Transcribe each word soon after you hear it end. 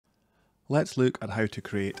Let's look at how to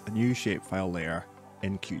create a new shapefile layer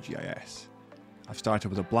in QGIS. I've started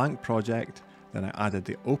with a blank project, then I added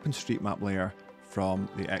the OpenStreetMap layer from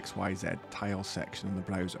the XYZ tile section in the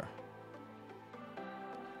browser.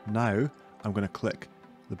 Now I'm going to click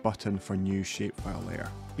the button for new shapefile layer.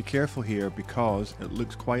 Be careful here because it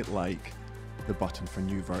looks quite like the button for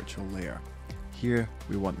new virtual layer. Here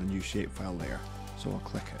we want the new shapefile layer, so I'll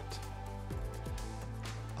click it.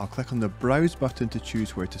 I'll click on the browse button to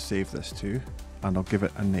choose where to save this to, and I'll give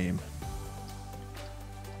it a name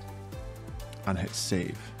and hit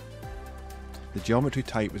save. The geometry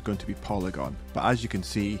type is going to be polygon, but as you can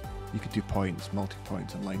see, you can do points,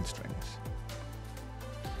 multi-points and line strings.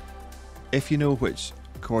 If you know which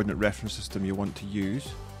coordinate reference system you want to use,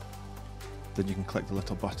 then you can click the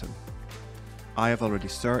little button. I have already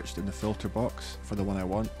searched in the filter box for the one I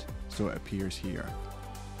want, so it appears here.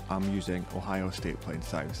 I'm using Ohio State Plain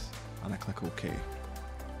South, and I click OK.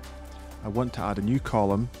 I want to add a new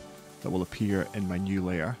column that will appear in my new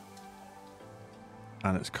layer,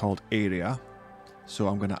 and it's called area, so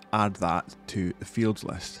I'm going to add that to the fields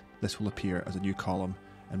list. This will appear as a new column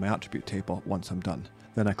in my attribute table once I'm done.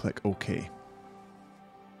 Then I click OK.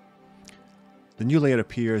 The new layer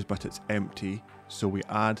appears, but it's empty, so we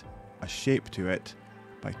add a shape to it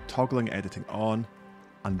by toggling editing on,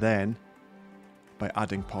 and then by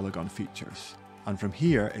adding polygon features. And from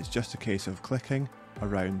here, it's just a case of clicking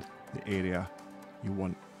around the area you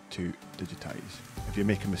want to digitize. If you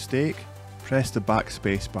make a mistake, press the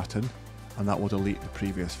backspace button, and that will delete the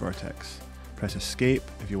previous vertex. Press escape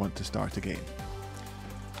if you want to start again.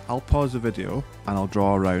 I'll pause the video and I'll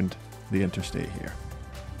draw around the interstate here.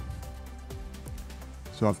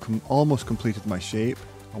 So I've almost completed my shape,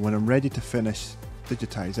 and when I'm ready to finish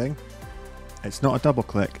digitizing, it's not a double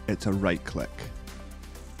click, it's a right click.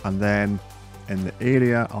 And then in the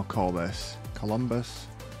area, I'll call this Columbus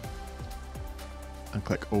and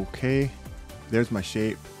click OK. There's my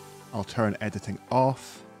shape. I'll turn editing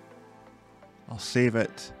off. I'll save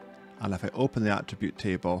it. And if I open the attribute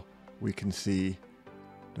table, we can see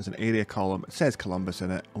there's an area column. It says Columbus in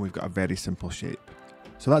it, and we've got a very simple shape.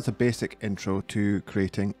 So that's a basic intro to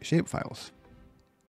creating shapefiles.